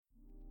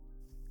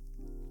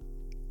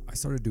I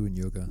started doing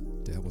yoga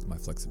to help with my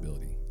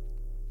flexibility.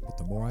 But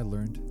the more I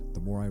learned, the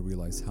more I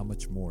realized how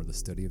much more the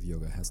study of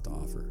yoga has to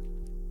offer.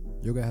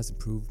 Yoga has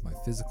improved my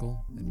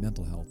physical and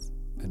mental health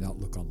and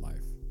outlook on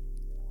life.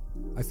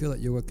 I feel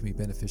that yoga can be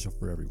beneficial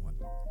for everyone.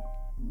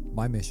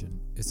 My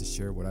mission is to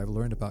share what I've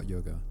learned about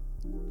yoga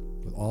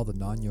with all the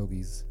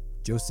non-yogis,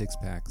 Joe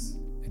Sixpacks,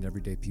 and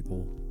everyday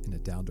people in a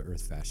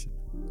down-to-earth fashion.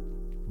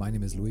 My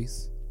name is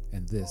Luis,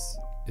 and this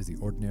is the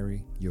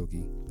Ordinary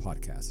Yogi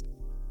Podcast.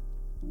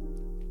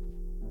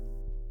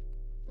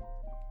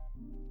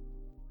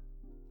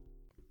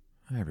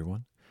 Hi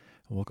everyone,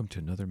 and welcome to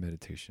another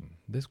meditation.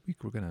 This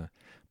week we're going to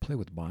play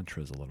with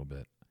mantras a little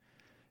bit.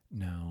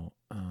 Now,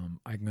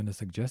 I'm going to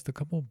suggest a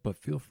couple, but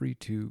feel free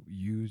to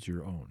use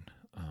your own.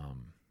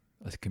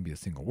 This can be a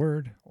single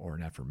word or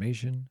an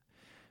affirmation,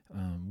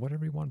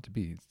 whatever you want it to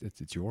be.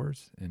 It's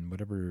yours, and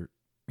whatever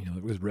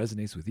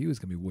resonates with you is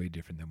going to be way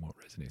different than what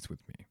resonates with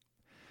me.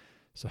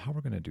 So how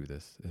we're going to do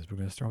this is we're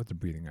going to start with the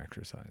breathing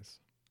exercise.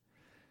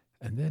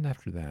 And then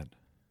after that,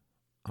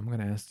 I'm going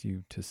to ask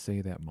you to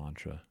say that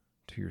mantra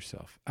to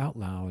yourself out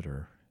loud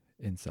or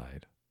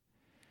inside.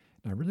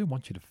 And I really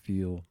want you to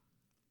feel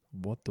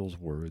what those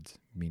words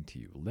mean to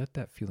you. Let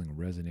that feeling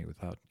resonate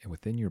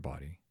within your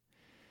body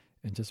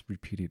and just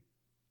repeat it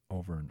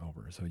over and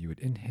over. So you would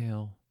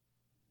inhale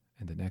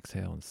and then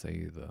exhale and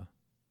say the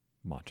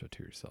mantra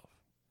to yourself.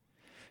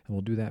 And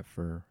we'll do that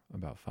for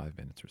about 5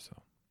 minutes or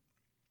so.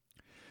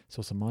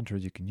 So some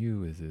mantras you can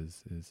use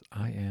is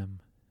I am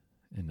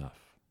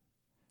enough,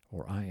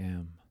 or I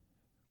am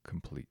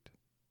complete.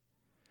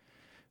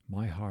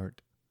 My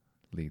heart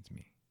leads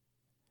me.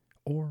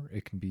 Or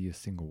it can be a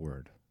single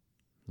word: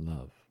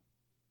 love,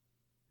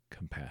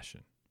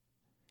 compassion,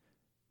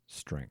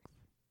 strength.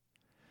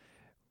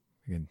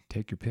 Again,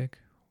 take your pick,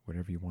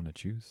 whatever you want to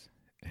choose,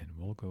 and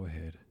we'll go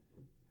ahead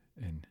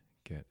and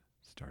get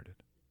started.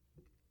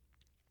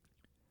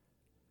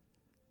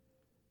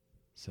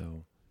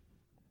 So,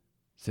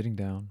 sitting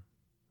down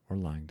or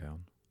lying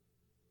down,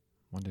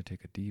 want to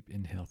take a deep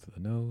inhale through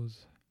the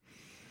nose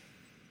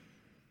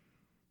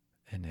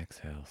and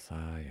exhale,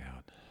 sigh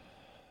out.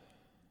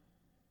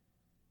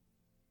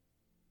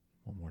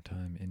 One more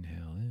time,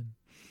 inhale in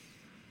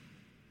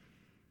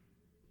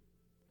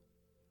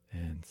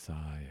and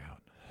sigh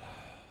out.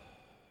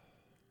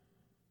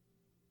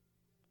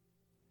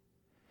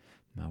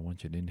 Now I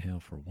want you to inhale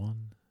for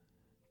 1,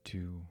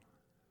 2,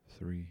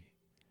 3,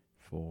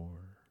 4,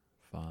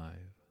 5,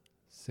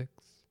 6.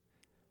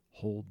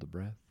 Hold the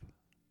breath.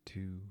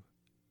 2,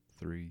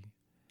 3.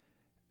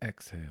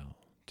 Exhale.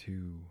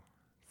 2,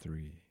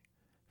 3,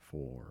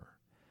 4,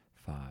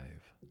 5,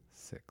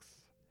 6.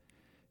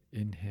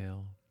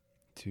 Inhale.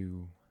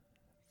 2,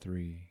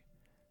 3,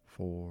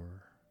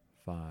 4,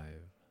 5,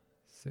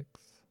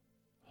 6.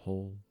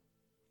 Hold.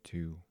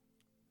 2,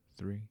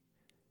 3.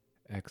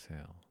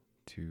 Exhale.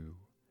 2,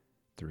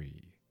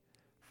 3,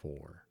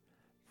 4,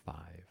 5,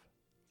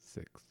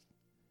 6.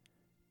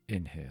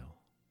 Inhale.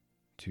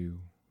 2,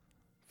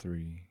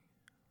 3,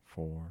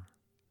 4,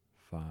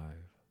 5,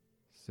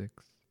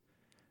 6.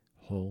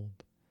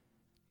 Hold.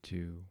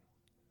 2,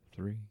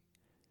 3.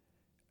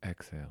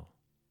 Exhale.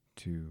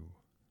 2,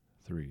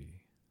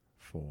 3,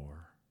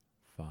 4,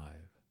 5,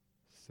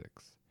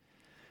 6.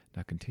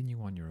 Now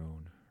continue on your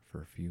own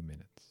for a few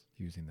minutes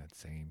using that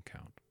same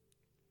count.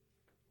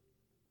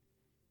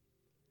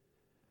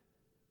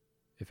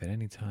 If at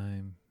any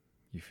time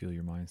you feel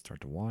your mind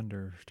start to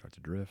wander, start to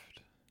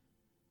drift,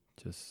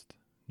 just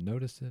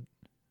notice it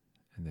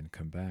and then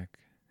come back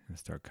and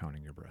start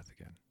counting your breath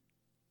again.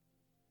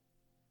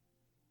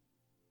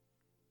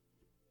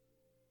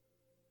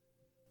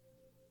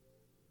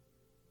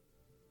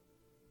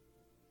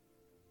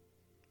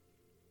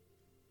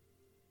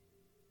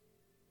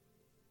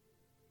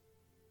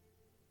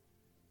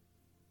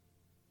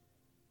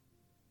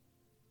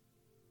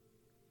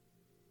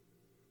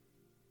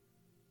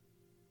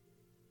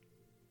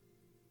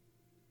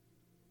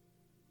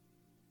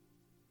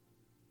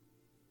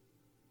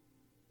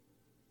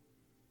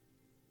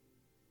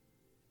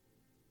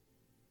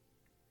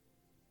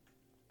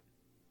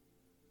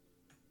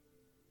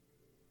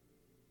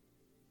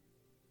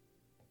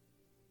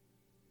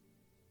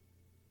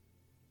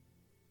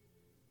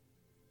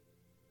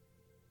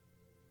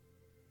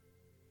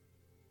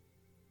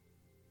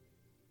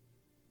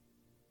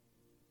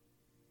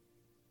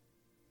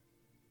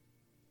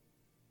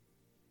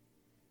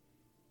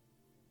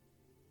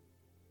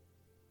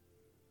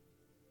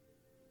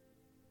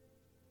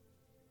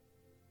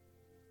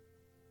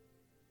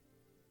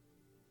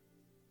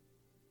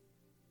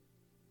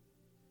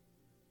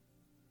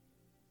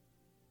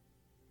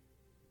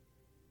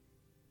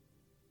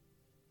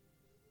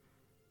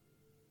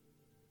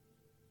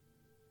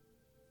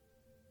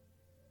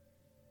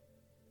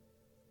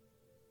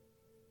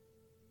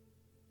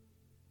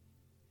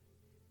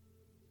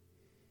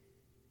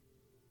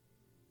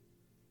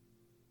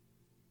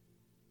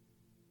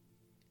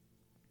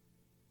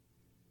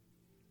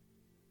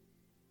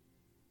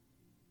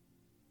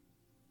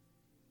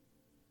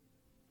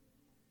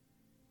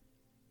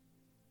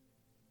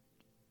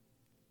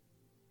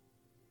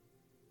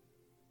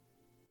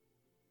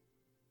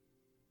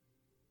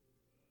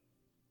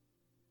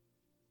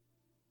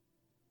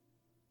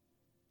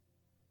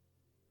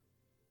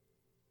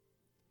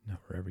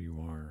 wherever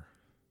you are,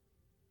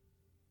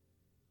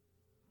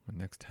 the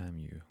next time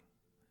you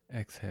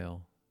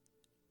exhale,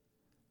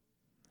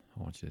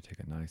 I want you to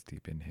take a nice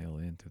deep inhale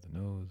in through the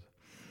nose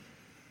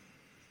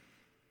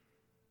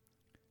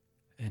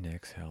and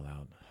exhale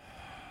out,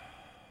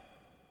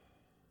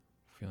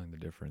 feeling the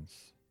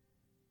difference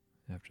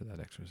after that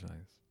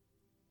exercise.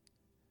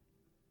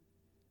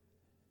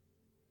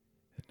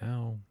 And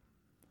now,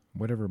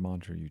 whatever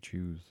mantra you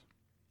choose,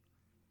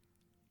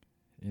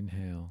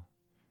 inhale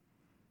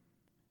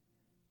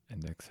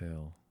and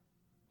exhale.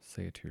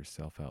 Say it to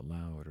yourself out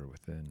loud or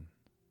within.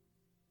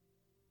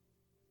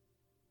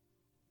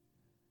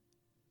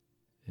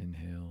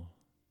 Inhale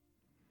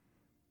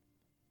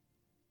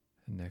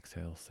and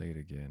exhale, say it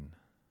again.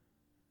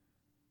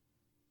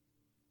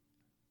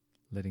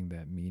 Letting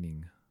that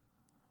meaning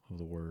of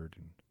the word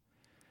and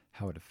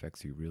how it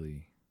affects you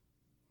really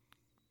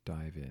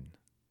dive in.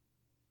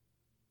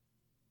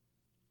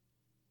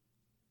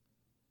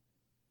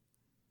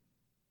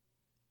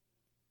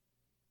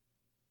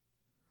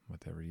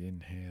 With every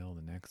inhale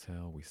and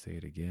exhale, we say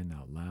it again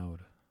out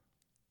loud.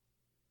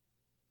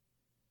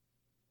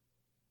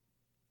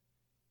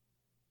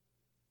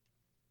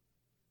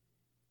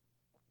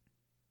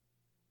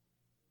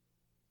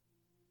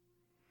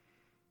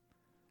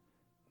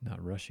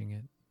 Not rushing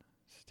it,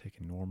 just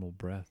taking normal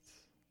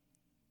breaths.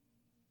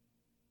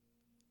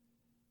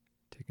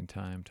 Taking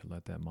time to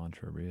let that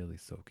mantra really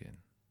soak in.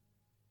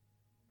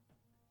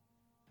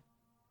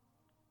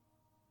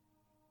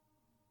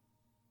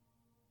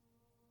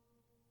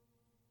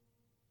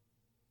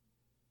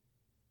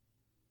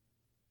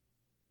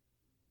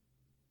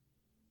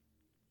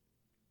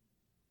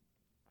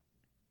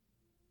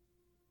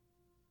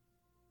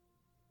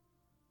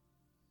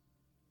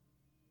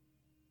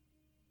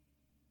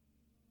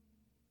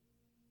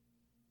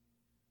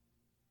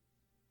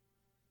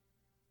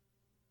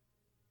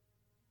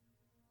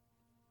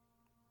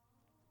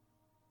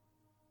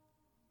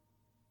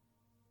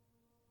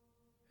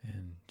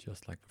 And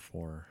just like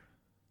before,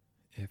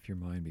 if your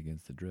mind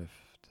begins to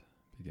drift,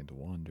 begin to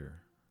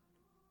wander,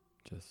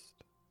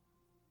 just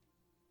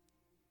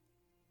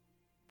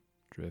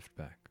drift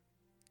back.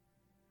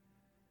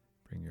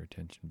 Bring your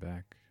attention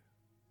back,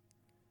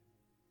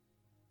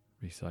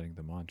 reciting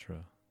the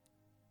mantra,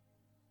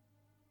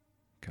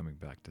 coming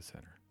back to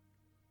center.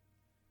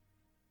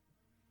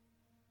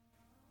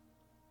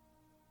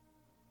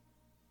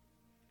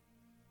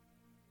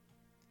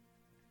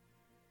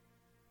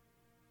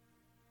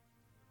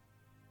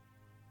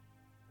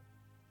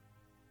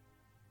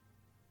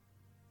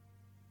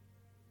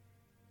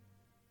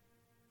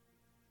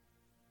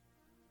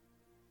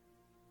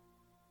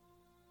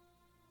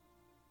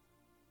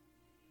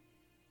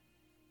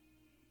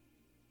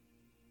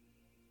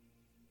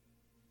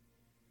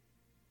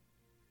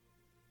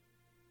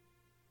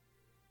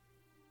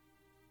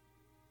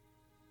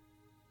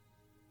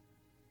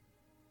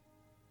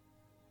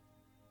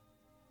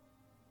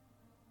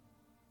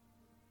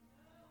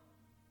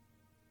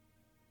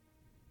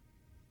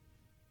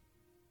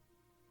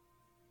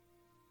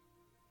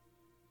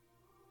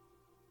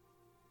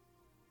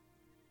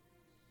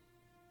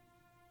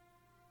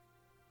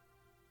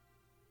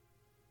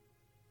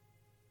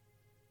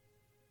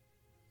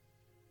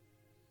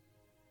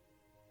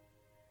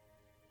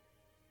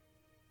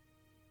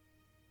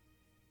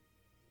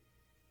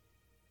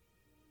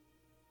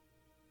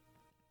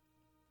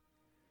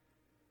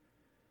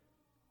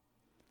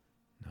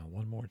 Now,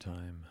 one more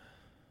time,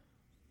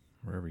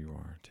 wherever you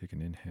are, take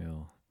an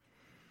inhale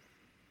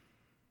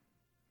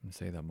and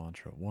say that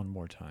mantra one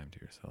more time to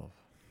yourself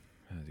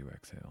as you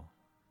exhale.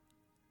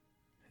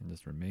 And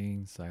just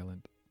remain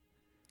silent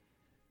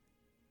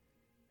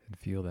and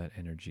feel that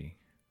energy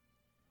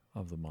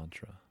of the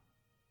mantra.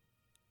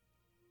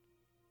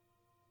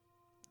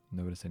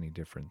 Notice any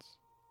difference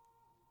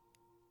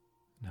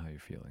in how you're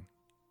feeling.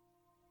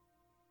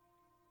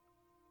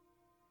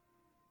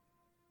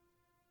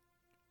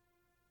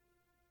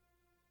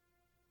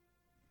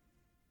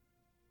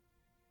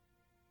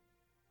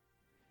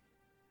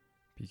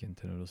 Begin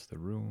to notice the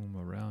room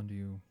around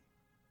you,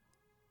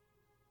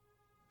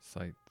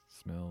 sights,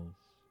 smells,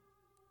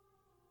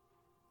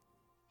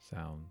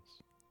 sounds,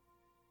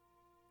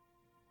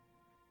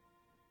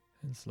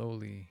 and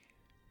slowly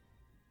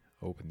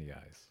open the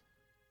eyes.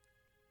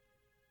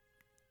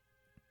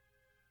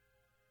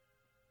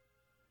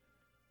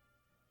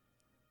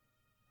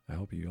 I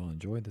hope you all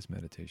enjoyed this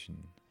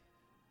meditation.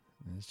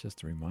 And it's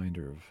just a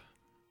reminder of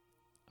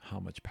how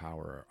much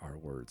power our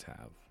words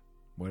have,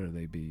 whether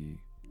they be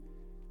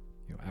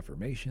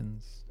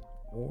affirmations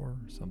or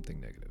something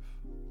negative.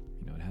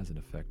 It has an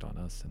effect on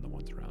us and the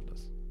ones around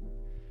us.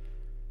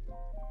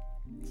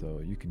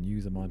 So you can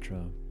use a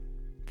mantra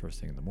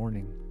first thing in the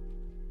morning,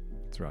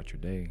 throughout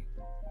your day.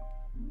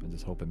 I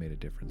just hope it made a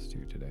difference to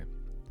you today.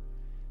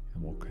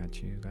 And we'll catch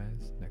you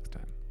guys next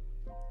time.